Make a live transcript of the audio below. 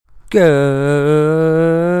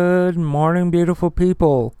Good morning, beautiful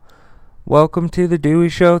people. Welcome to the Dewey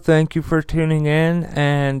Show. Thank you for tuning in,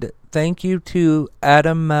 and thank you to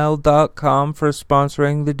AdamMel.com for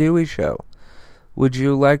sponsoring the Dewey Show. Would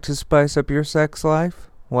you like to spice up your sex life?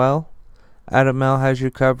 Well, Adam Mel has you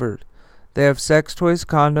covered. They have sex toys,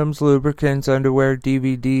 condoms, lubricants, underwear,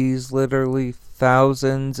 DVDs, literally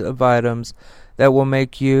thousands of items that will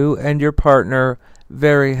make you and your partner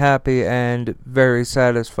very happy and very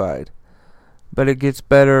satisfied. But it gets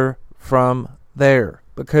better from there,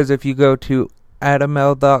 because if you go to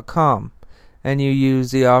AdamMel.com and you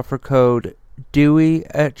use the offer code DEWEY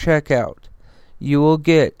at checkout, you will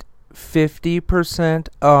get 50%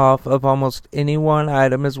 off of almost any one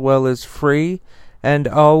item, as well as free and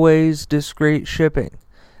always discreet shipping.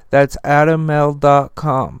 That's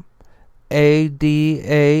AdamMel.com.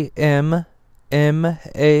 AdamMale.com,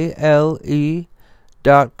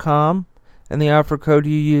 and the offer code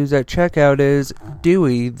you use at checkout is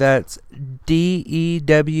DEWEY. That's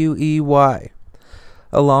DEWEY.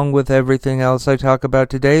 Along with everything else I talk about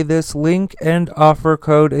today, this link and offer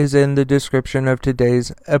code is in the description of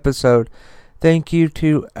today's episode. Thank you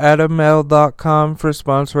to AdamMel.com for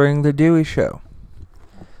sponsoring the Dewey Show.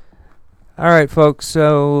 Alright, folks,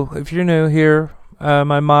 so if you're new here,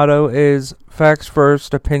 my motto is facts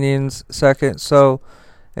first, opinions second. So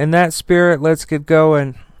in that spirit, let's get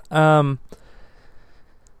going.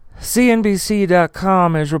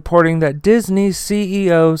 CNBC.com is reporting that Disney's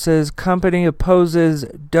CEO says company opposes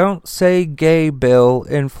Don't Say Gay bill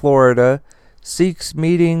in Florida, seeks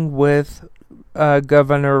meeting with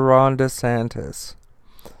Governor Ron DeSantis.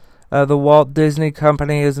 The Walt Disney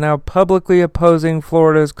Company is now publicly opposing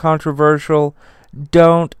Florida's controversial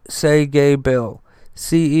Don't Say Gay bill.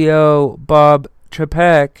 CEO Bob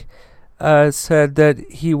Chapek said that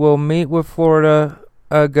he will meet with Florida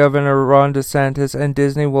Governor Ron DeSantis, and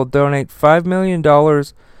Disney will donate $5 million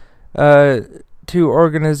to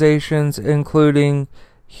organizations including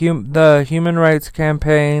the Human Rights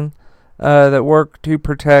Campaign that work to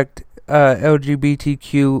protect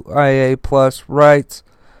LGBTQIA plus rights.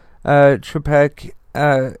 Chapek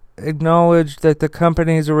acknowledged that the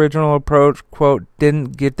company's original approach, quote,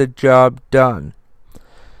 didn't get the job done.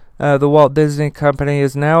 The Walt Disney Company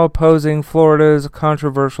is now opposing Florida's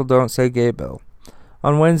controversial Don't Say Gay bill.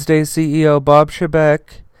 On Wednesday, CEO Bob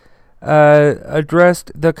Chapek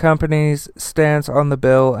addressed the company's stance on the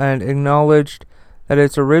bill and acknowledged that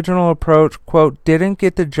its original approach, quote, didn't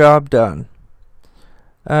get the job done.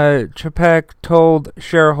 Chapek told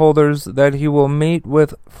shareholders that he will meet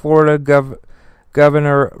with Florida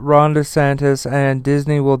Governor Ron DeSantis, and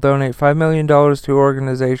Disney will donate $5 million to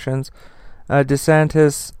organizations.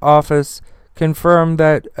 DeSantis' office confirmed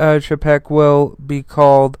that Chapek will be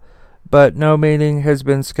called, but no meeting has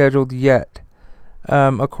been scheduled yet,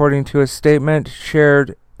 according to a statement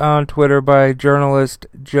shared on Twitter by journalist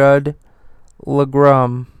Judd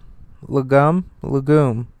Legum.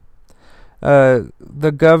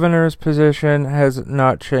 The governor's position has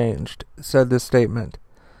not changed, said the statement.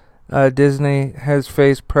 Disney has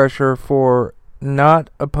faced pressure for not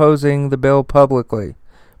opposing the bill publicly,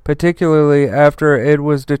 particularly after it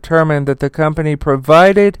was determined that the company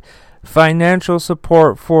provided financial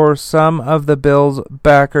support for some of the bill's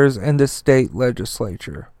backers in the state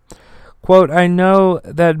legislature. Quote, I know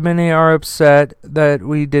that many are upset that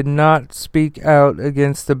we did not speak out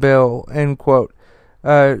against the bill, end quote,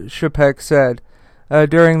 Chapek said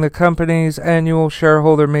during the company's annual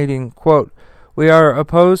shareholder meeting. Quote, we are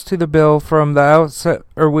opposed to the bill from the outset,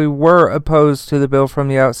 or we were opposed to the bill from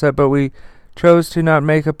the outset, but we chose to not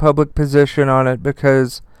make a public position on it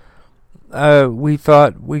because we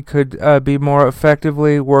thought we could be more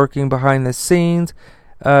effectively working behind the scenes,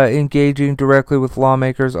 engaging directly with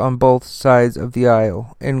lawmakers on both sides of the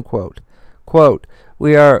aisle, end quote. Quote,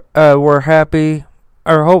 we were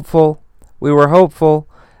hopeful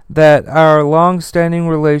that our long-standing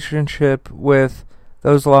relationship with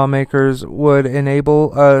those lawmakers would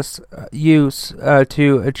enable us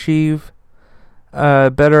to achieve a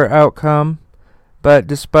better outcome. But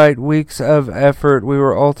despite weeks of effort, we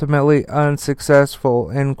were ultimately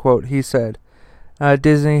unsuccessful, end quote, he said.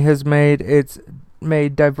 Disney has made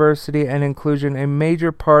diversity and inclusion a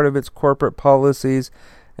major part of its corporate policies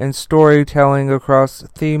and storytelling across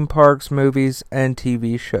theme parks, movies, and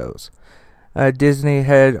TV shows. Disney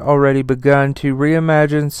had already begun to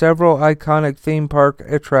reimagine several iconic theme park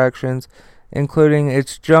attractions, including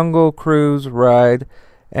its Jungle Cruise ride,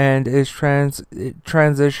 and is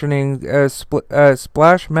transitioning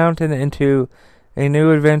Splash Mountain into a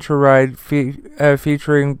new adventure ride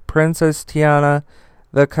featuring Princess Tiana,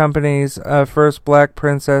 the company's first black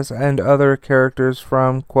princess and other characters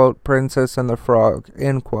from, quote, Princess and the Frog,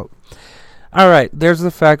 end quote. Alright, there's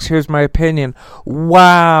the facts. Here's my opinion.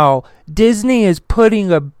 Wow, Disney is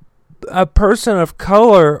putting a person of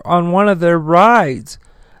color on one of their rides.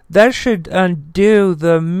 That should undo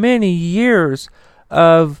the many years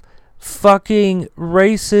of fucking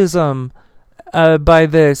racism by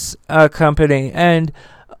this company. And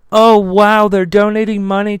oh wow, they're donating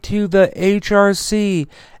money to the HRC.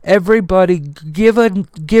 Everybody, give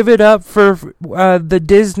it up for the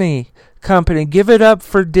Disney company. Give it up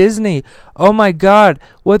for Disney. Oh my god,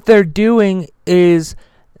 what they're doing is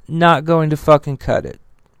not going to fucking cut it.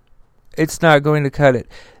 It's not going to cut it.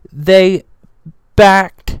 They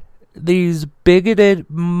backed these bigoted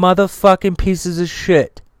motherfucking pieces of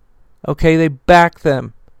shit. Okay, they backed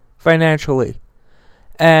them financially.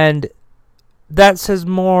 And that says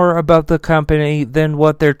more about the company than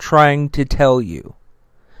what they're trying to tell you.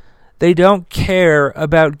 They don't care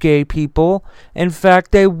about gay people. In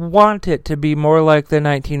fact, they want it to be more like the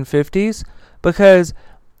 1950s because,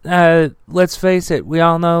 let's face it, we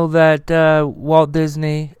all know that Walt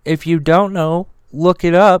Disney, if you don't know, look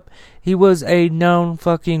it up, he was a known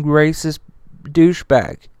fucking racist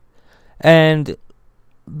douchebag. And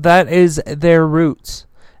that is their roots.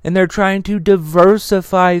 And they're trying to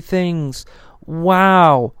diversify things.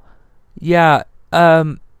 Wow. Yeah,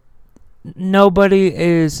 nobody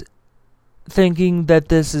is thinking that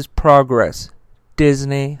this is progress,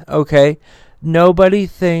 Disney, okay? Nobody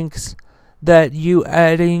thinks that you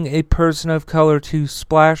adding a person of color to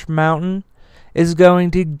Splash Mountain is going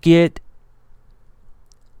to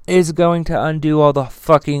undo all the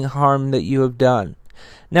fucking harm that you have done.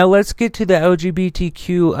 Now let's get to the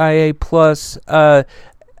LGBTQIA plus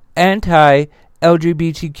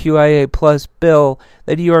anti-LGBTQIA plus bill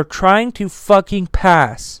that you are trying to fucking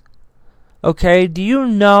pass. Okay, do you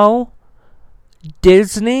know,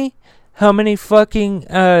 Disney, how many fucking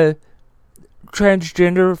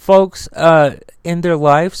transgender folks in their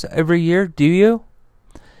lives every year? Do you?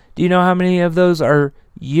 Do you know how many of those are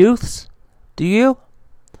youths? Do you?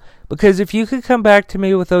 Because if you could come back to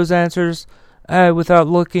me with those answers without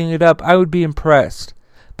looking it up, I would be impressed.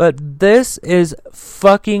 But this is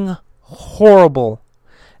fucking horrible.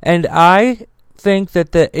 And I think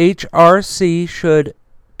that the HRC should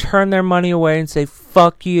turn their money away and say,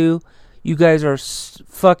 fuck you. You guys are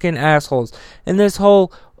fucking assholes. And this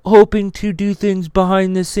whole hoping to do things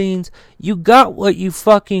behind the scenes, you got what you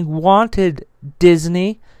fucking wanted,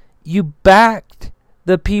 Disney. You backed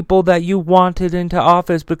the people that you wanted into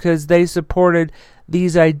office because they supported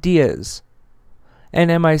these ideas. And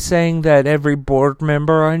am I saying that every board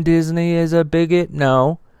member on Disney is a bigot?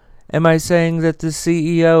 No. Am I saying that the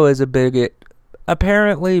CEO is a bigot?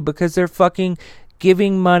 Apparently, because they're fucking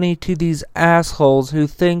giving money to these assholes who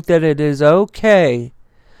think that it is okay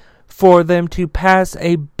for them to pass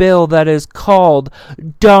a bill that is called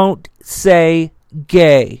Don't Say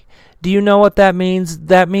Gay. Do you know what that means?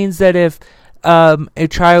 That means that if a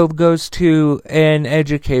child goes to an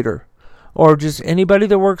educator or just anybody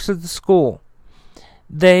that works at the school,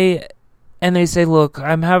 they say, look,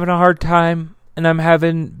 I'm having a hard time and I'm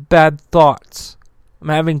having bad thoughts. I'm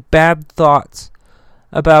having bad thoughts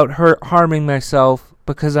about harming myself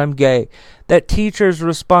because I'm gay. That teacher's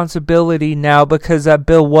responsibility now, because that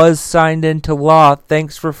bill was signed into law,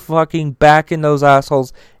 thanks for fucking backing those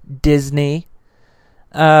assholes, Disney.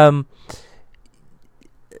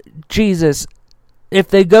 Jesus. If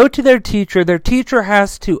they go to their teacher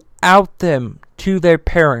has to out them to their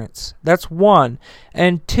parents. That's one.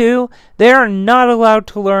 And two, they are not allowed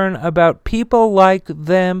to learn about people like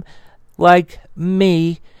them, like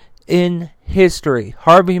me, in history.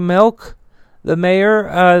 Harvey Milk, the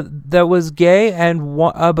mayor that was gay and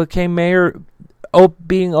became mayor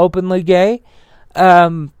being openly gay,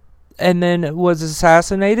 and then was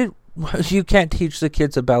assassinated. You can't teach the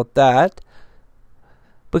kids about that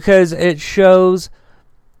because it shows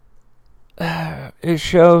that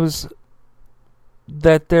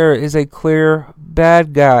there is a clear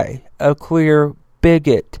bad guy, a clear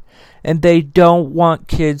bigot, and they don't want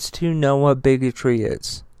kids to know what bigotry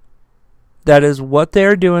is. That is what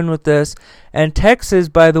they're doing with this. And Texas,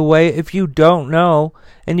 by the way, if you don't know,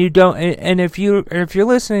 and if you're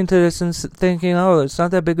listening to this and thinking, oh, it's not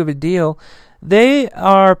that big of a deal, they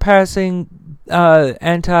are passing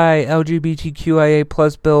anti-LGBTQIA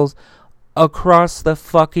plus bills across the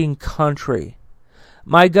fucking country.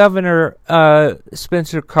 My governor,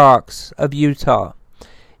 Spencer Cox of Utah,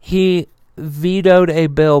 he vetoed a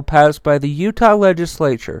bill passed by the Utah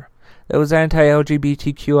legislature that was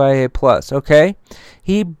anti-LGBTQIA+, okay?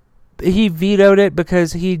 He he vetoed it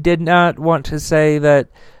because he did not want to say that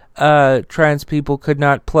trans people could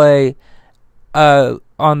not play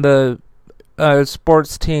on the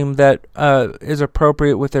sports team that is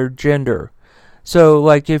appropriate with their gender. So,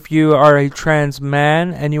 like, if you are a trans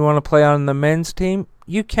man and you want to play on the men's team,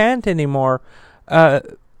 you can't anymore,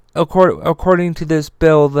 according to this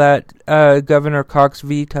bill that Governor Cox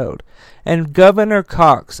vetoed. And Governor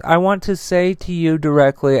Cox, I want to say to you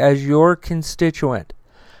directly as your constituent,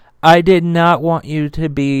 I did not want you to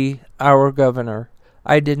be our governor.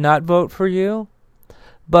 I did not vote for you,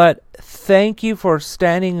 but thank you for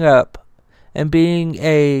standing up and being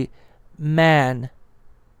a man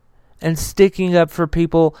and sticking up for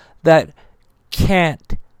people that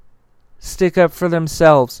can't stick up for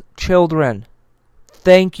themselves. Children,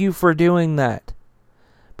 thank you for doing that.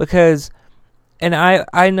 Because, and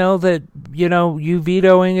I know that, you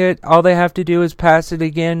vetoing it, all they have to do is pass it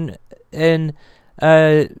again, and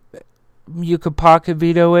you could pocket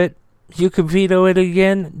veto it. You could veto it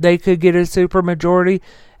again. They could get a supermajority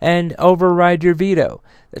and override your veto.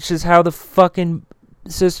 That's just how the fucking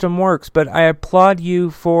system works. But I applaud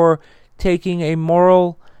you for taking a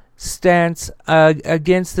moral stance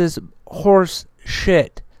against this horse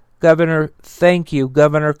shit. Governor, thank you.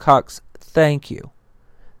 Governor Cox, thank you.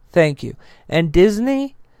 Thank you. And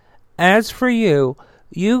Disney, as for you,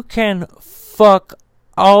 you can fuck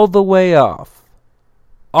all the way off.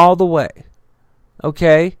 All the way.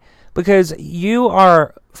 Okay? Because you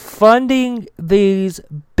are funding these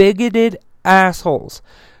bigoted assholes.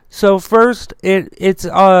 So first, it's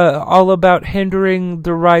all about hindering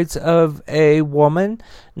the rights of a woman.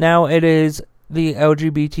 Now it is the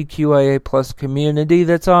LGBTQIA plus community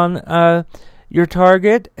that's on your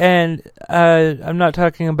target. And I'm not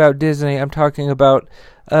talking about Disney. I'm talking about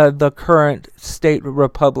the current state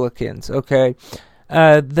Republicans. Okay,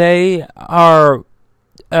 they are.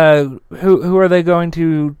 Who are they going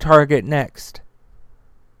to target next?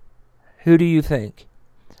 Who do you think?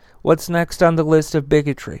 What's next on the list of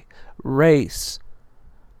bigotry? Race.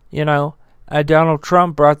 Donald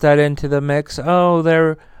Trump brought that into the mix. Oh,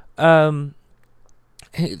 they're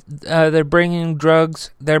bringing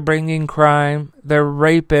drugs, they're bringing crime, they're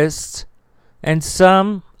rapists, and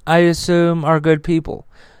some, I assume, are good people.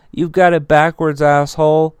 You've got it backwards,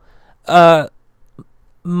 asshole.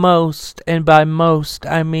 Most, and by most,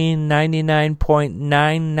 I mean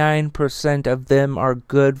 99.99% of them are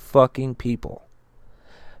good fucking people,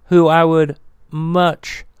 who I would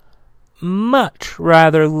much, much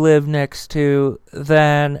rather live next to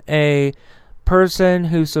than a person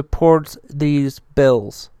who supports these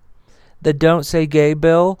bills. The Don't Say Gay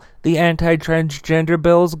bill, the anti-transgender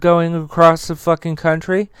bills going across the fucking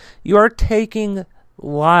country. You are taking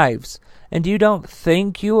lives, and you don't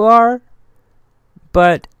think you are?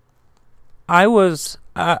 But I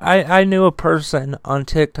knew a person on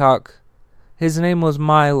TikTok. His name was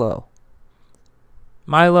Milo.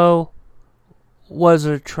 Milo was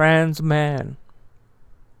a trans man.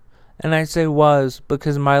 And I say was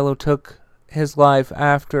because Milo took his life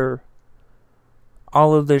after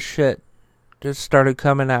all of this shit just started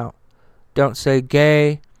coming out. Don't Say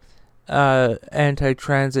Gay,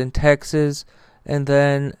 anti-trans in Texas, and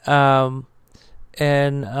then the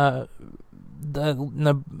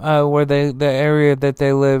area that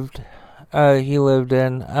he lived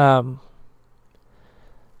in,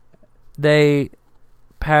 they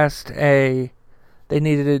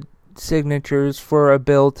needed signatures for a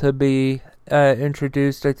bill to be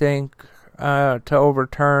introduced, I think, to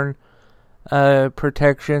overturn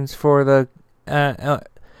protections for the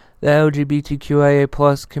LGBTQIA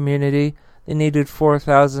plus community. They needed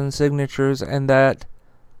 4,000 signatures, and that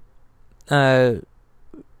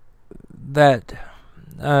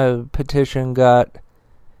petition got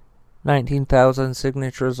 19,000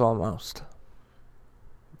 signatures almost.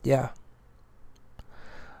 Yeah.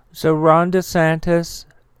 So Ron DeSantis,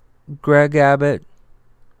 Greg Abbott,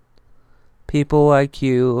 people like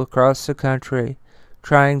you across the country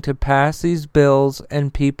trying to pass these bills,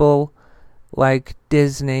 and people like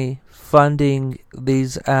Disney funding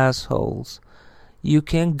these assholes. You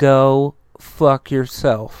can go fuck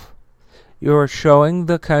yourself. You're showing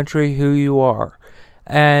the country who you are.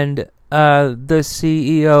 And the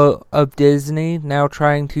CEO of Disney now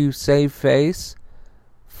trying to save face,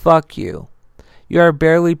 fuck you. You are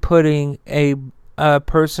barely putting a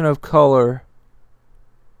person of color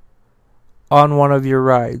on one of your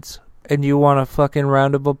rides, and you want a fucking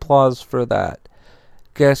round of applause for that.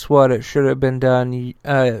 Guess what? It should have been done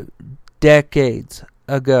decades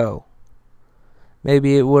ago.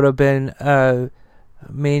 Maybe it would have been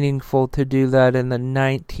meaningful to do that in the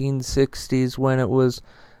 1960s when it was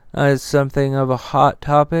something of a hot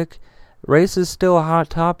topic. Race is still a hot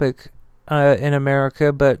topic in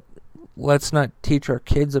America, but let's not teach our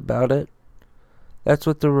kids about it. That's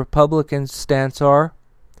what the Republican stance are.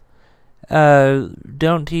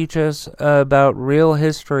 Don't teach us about real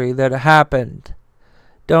history that happened.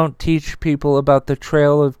 Don't teach people about the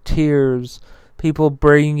Trail of Tears, people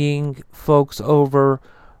bringing folks over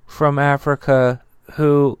from Africa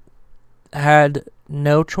who had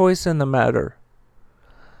no choice in the matter.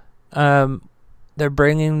 They're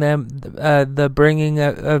bringing them, the bringing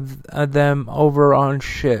of them over on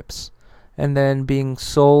ships, and then being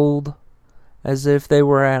sold as if they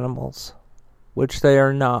were animals, which they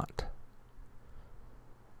are not.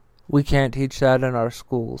 We can't teach that in our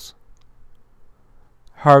schools.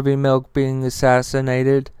 Harvey Milk being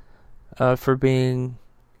assassinated for being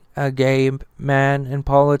a gay man in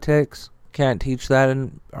politics. Can't teach that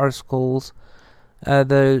in our schools.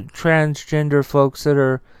 The transgender folks that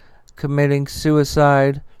are committing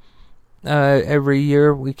suicide every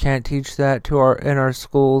year, we can't teach that in our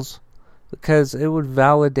schools, because it would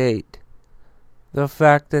validate the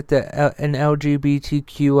fact that an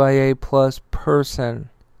LGBTQIA plus person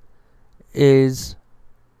is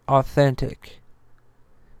authentic.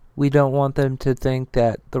 We don't want them to think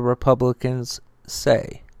that the Republicans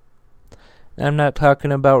say. I'm not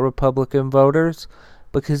talking about Republican voters,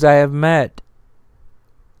 because I have met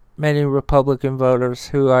many Republican voters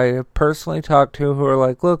who I have personally talked to who are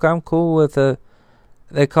like, look, I'm cool with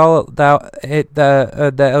they call it the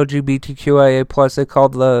LGBTQIA plus, they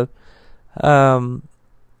call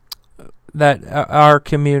our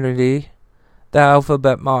community the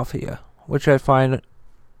Alphabet Mafia, which I find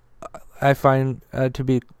to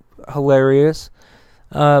be hilarious,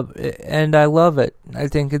 and I love it. I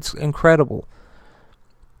think it's incredible.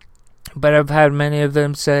 But I've had many of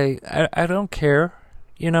them say, I don't care.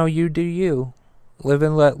 You do you. Live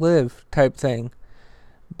and let live type thing.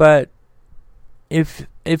 But if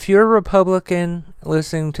you're a Republican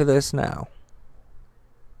listening to this now,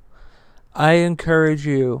 I encourage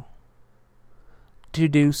you to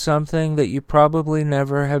do something that you probably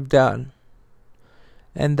never have done.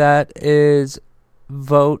 And that is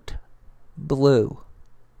vote blue.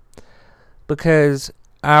 Because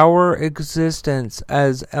our existence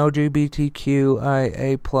as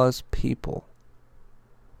LGBTQIA plus people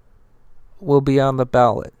will be on the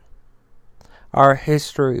ballot. Our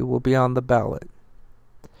history will be on the ballot.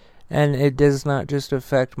 And it does not just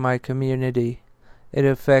affect my community. It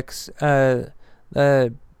affects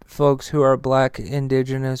the folks who are black,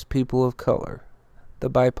 indigenous, people of color, the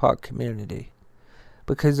BIPOC community.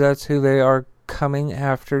 Because that's who they are coming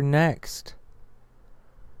after next.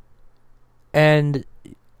 And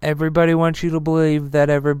everybody wants you to believe that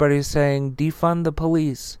everybody's saying, defund the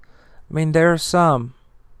police. I mean, there are some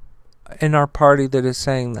in our party that is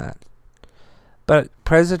saying that. But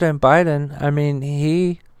President Biden, I mean,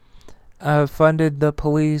 he funded the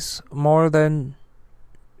police more than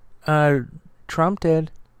Trump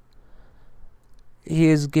did. He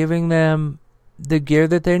is giving them the gear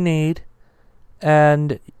that they need.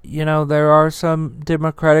 And, there are some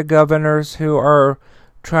Democratic governors who are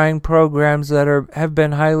trying programs that have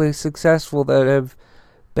been highly successful, that have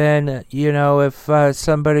been, if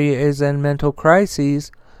somebody is in mental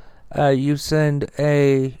crises, you send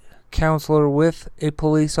a counselor with a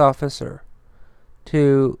police officer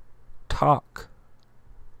to talk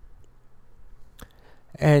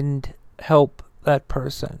and help that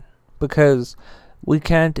person, because we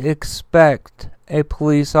can't expect a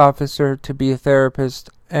police officer to be a therapist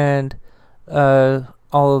and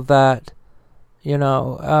all of that,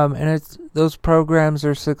 and those programs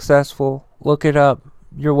are successful. Look it up.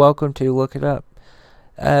 You're welcome to look it up.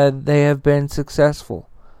 They have been successful.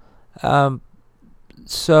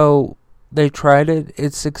 So they tried it.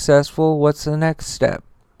 It's successful. What's the next step?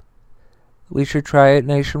 We should try it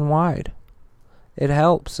nationwide. It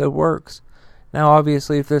helps. It works. Now,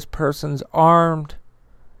 obviously, if this person's armed,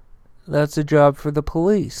 that's a job for the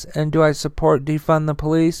police. And do I support defund the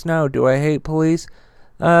police? No. Do I hate police?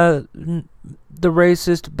 The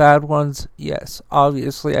racist, bad ones, yes.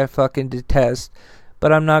 Obviously, I fucking detest.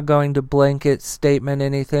 But I'm not going to blanket statement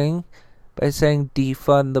anything by saying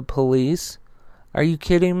defund the police. Are you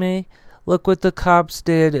kidding me? Look what the cops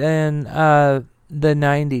did in the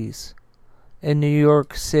 90s in New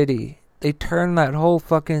York City. They turned that whole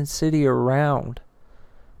fucking city around.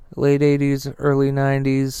 Late 80s, early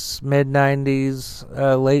 90s, mid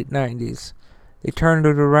 90s, late 90s. They turned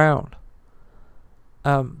it around.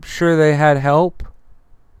 Sure, they had help.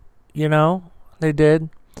 They did.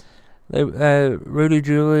 Rudy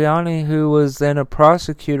Giuliani, who was then a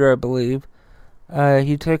prosecutor, I believe,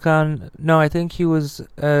 he took on... No, I think he was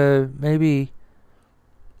maybe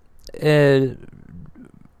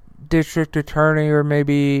district attorney, or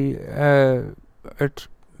maybe I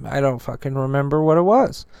don't fucking remember what it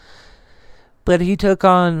was. But he took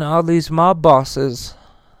on all these mob bosses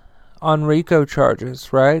on RICO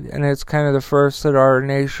charges, right? And it's kind of the first that our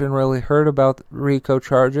nation really heard about RICO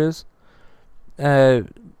charges,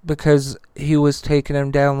 because he was taking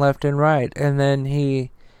them down left and right. And then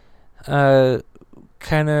he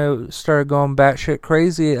kind of started going batshit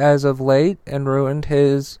crazy as of late and ruined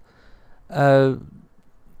his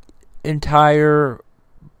entire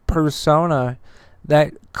persona.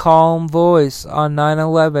 That calm voice on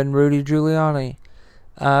 9/11, Rudy Giuliani,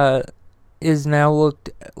 is now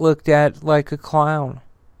looked at like a clown.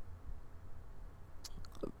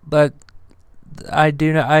 But I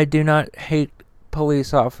do not hate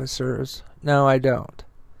police officers. No, I don't.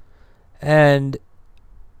 And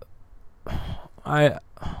I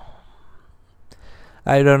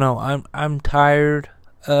don't know. I'm tired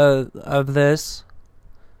of this.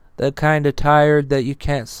 The kind of tired that you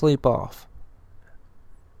can't sleep off.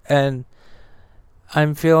 And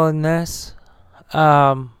I'm feeling this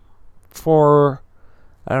for,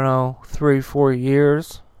 I don't know, 3-4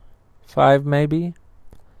 years, 5 maybe.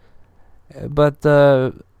 But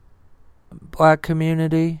the black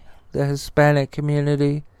community, the Hispanic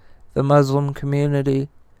community, the Muslim community,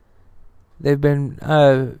 they've been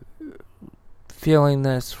feeling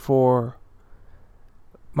this for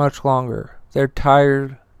much longer. They're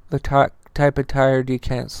tired, the type of tired you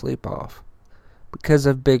can't sleep off, because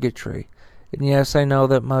of bigotry. And yes, I know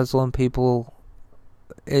that Muslim people,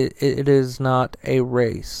 it is not a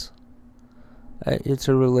race. It's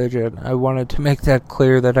a religion. I wanted to make that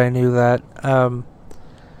clear that I knew that.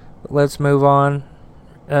 Let's move on.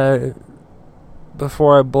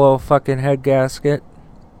 Before I blow a fucking head gasket.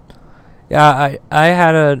 Yeah, I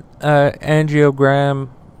had an angiogram,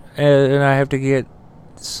 and I have to get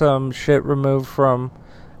some shit removed from...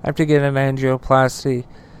 I have to get an angioplasty,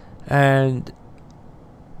 and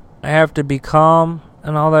I have to be calm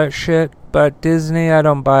and all that shit. But Disney, I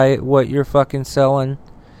don't buy what you're fucking selling.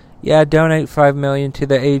 Yeah, donate $5 million to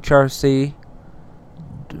the HRC.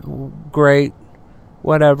 Great.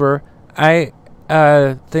 Whatever. I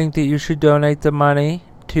think that you should donate the money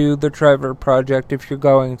to the Trevor Project if you're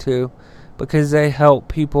going to, because they help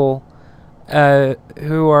people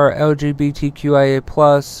who are LGBTQIA+,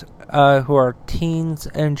 who are teens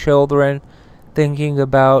and children thinking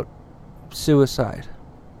about suicide.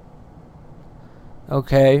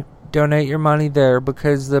 Okay? Donate your money there,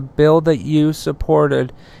 because the bill that you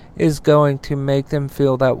supported is going to make them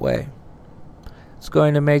feel that way. It's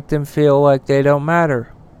going to make them feel like they don't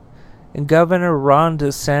matter. And Governor Ron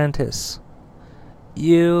DeSantis,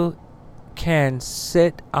 you can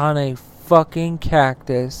sit on a fucking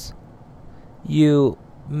cactus, you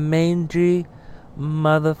mangy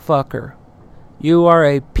motherfucker. You are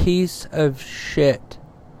a piece of shit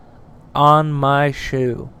on my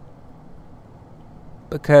shoe.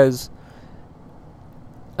 Because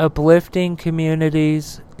uplifting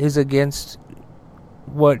communities is against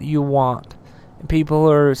what you want. And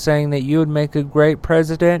people are saying that you would make a great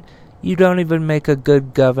president. You don't even make a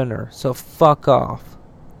good governor. So fuck off.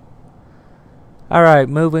 Alright,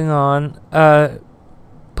 moving on.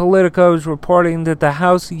 Politico is reporting that the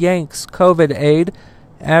House Yanks COVID aid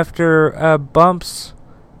after bumps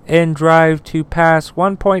in drive to pass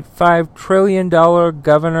 $1.5 trillion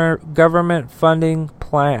government funding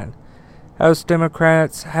plan. House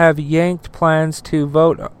Democrats have yanked plans to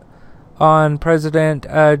vote on President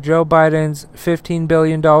Joe Biden's $15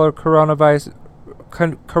 billion coronavirus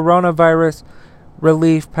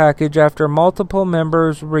relief package after multiple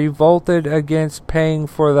members revolted against paying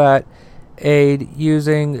for that aid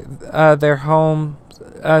using their home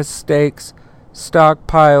stakes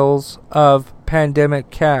stockpiles of pandemic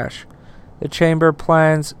cash. The chamber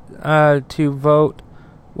plans to vote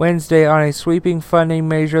Wednesday on a sweeping funding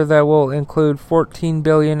measure that will include $14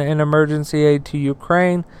 billion in emergency aid to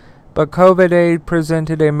Ukraine, but COVID aid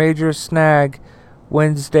presented a major snag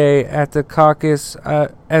Wednesday at the caucus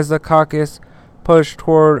as the caucus pushed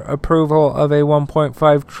toward approval of a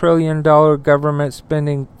 $1.5 trillion government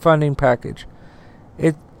spending funding package.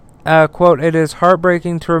 It quote, "It is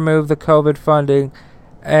heartbreaking to remove the COVID funding,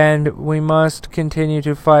 and we must continue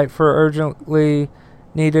to fight for urgently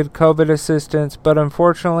needed COVID assistance, but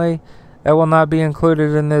unfortunately, that will not be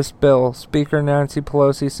included in this bill," Speaker Nancy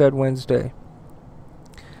Pelosi said Wednesday.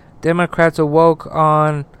 Democrats awoke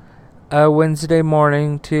on Wednesday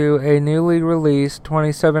morning to a newly released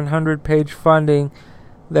 2,700-page funding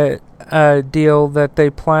deal that they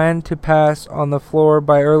plan to pass on the floor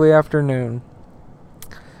by early afternoon,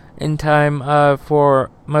 in time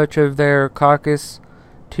for much of their caucus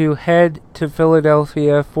to head to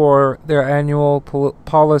Philadelphia for their annual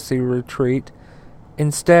policy retreat.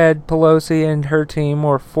 Instead, Pelosi and her team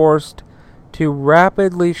were forced to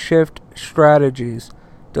rapidly shift strategies,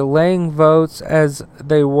 delaying votes as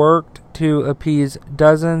they worked to appease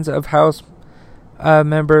dozens of House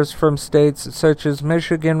members from states such as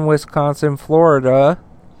Michigan, Wisconsin, Florida,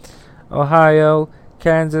 Ohio,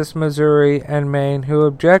 Kansas, Missouri, and Maine, who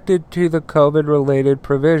objected to the COVID-related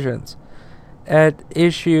provisions. At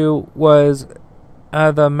issue was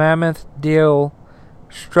the mammoth deal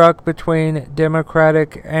struck between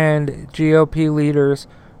Democratic and GOP leaders.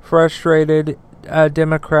 Frustrated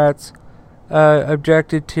Democrats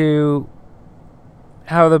objected to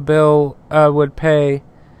how the bill would pay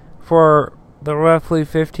for the roughly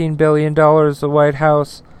 $15 billion the White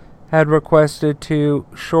House had requested to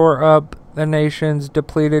shore up the nation's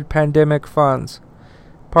depleted pandemic funds.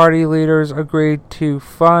 Party leaders agreed to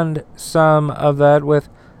fund some of that with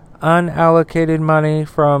unallocated money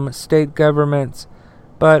from state governments,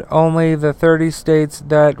 but only the 30 states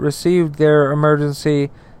that received their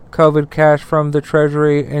emergency COVID cash from the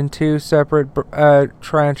Treasury in two separate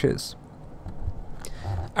tranches.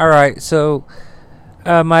 Alright, so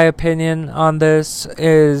my opinion on this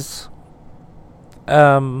is,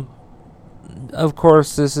 of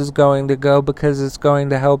course this is going to go because it's going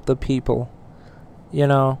to help the people. You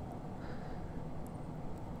know,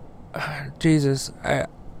 Jesus,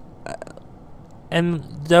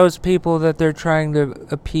 and those people that they're trying to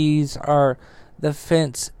appease are the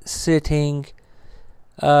fence-sitting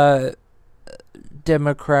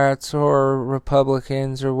Democrats or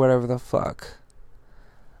Republicans or whatever the fuck.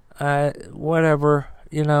 Whatever,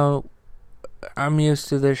 you know, I'm used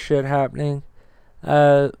to this shit happening.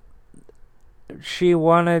 She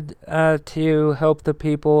wanted to help the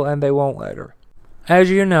people and they won't let her.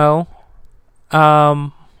 As you know,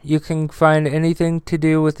 you can find anything to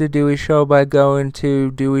do with The Dewey Show by going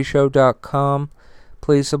to DeweyShow.com.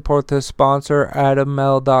 Please support the sponsor,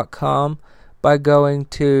 AdamMel.com, by going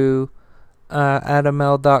to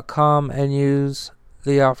AdamMel.com and use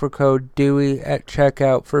the offer code Dewey at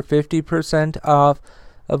checkout for 50% off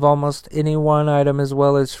of almost any one item, as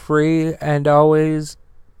well as free and always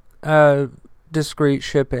discreet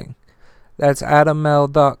shipping. That's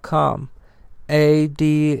AdamMel.com.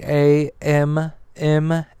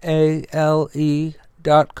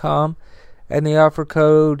 AdamMale.com, and the offer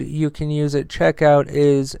code you can use at checkout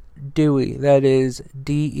is Dewey. That is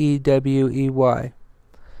DEWEY.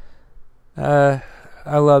 I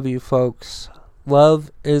love you folks.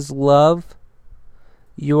 Love is love.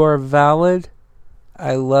 You are valid.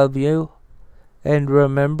 I love you. And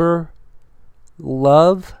remember,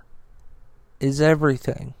 love is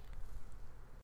everything.